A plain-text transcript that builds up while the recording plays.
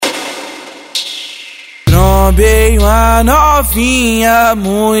Trombei uma novinha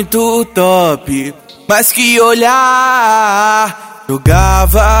muito top, mas que olhar,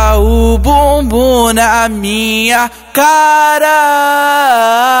 jogava o bumbum na minha cara.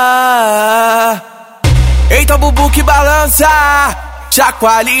 Eita, bumbum que balança,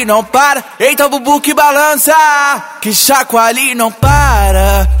 chacoalhe não para. Eita, bumbum que balança, que chacoalhe não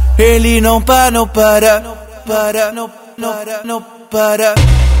para. Ele não para, não para, não para, não para, não para.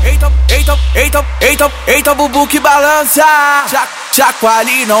 Eita, eita, eita, eita, eita, bumbum que balança,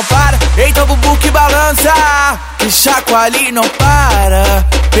 chacoalhe não para. Eita, bumbum que balança, que chacoalhe não para.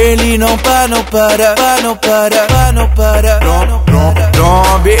 Ele não para, não para, não para, não para.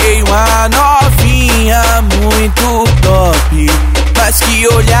 Trombei uma novinha muito top, mas que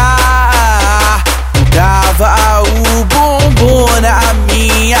olhar, dava o bumbum na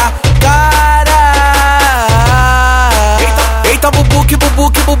minha cara. Eita, bumbum que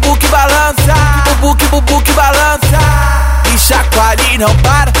balança, bumbum que balança, e chacoalhe não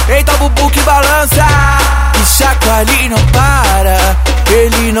para. Eita, bumbum que balança, e chacoalhe não para.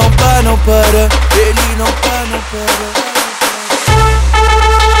 Ele não para, não para, ele não para, não para.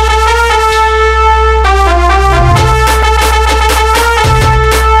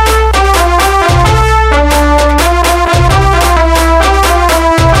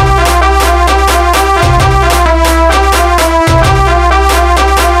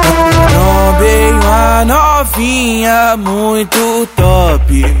 Novinha muito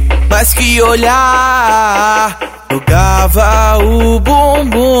top, mas que olhar, jogava o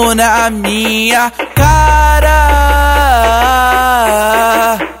bumbum na minha cara.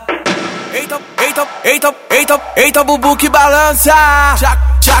 Eita, eita, eita, eita, eita, bumbum que balança,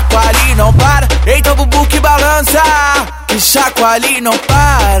 chacoalhe não para. Eita, bumbum que balança, que chacoalhe não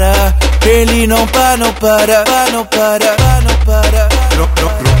para. Ele não para, não para, não para, não para.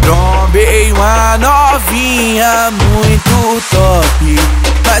 Trombei uma novinha muito top,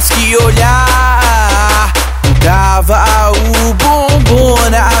 mas que olhar, dava o bumbum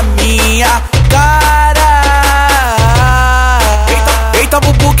na minha cara. Eita,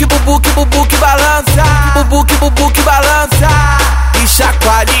 bumbum que balança, bumbum que balança, e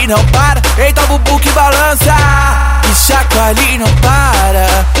chacoalhe não para. Eita, bumbum que balança, e chacoalhe não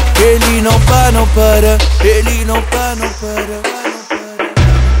para. Ele não para, não para, ele não para, não para.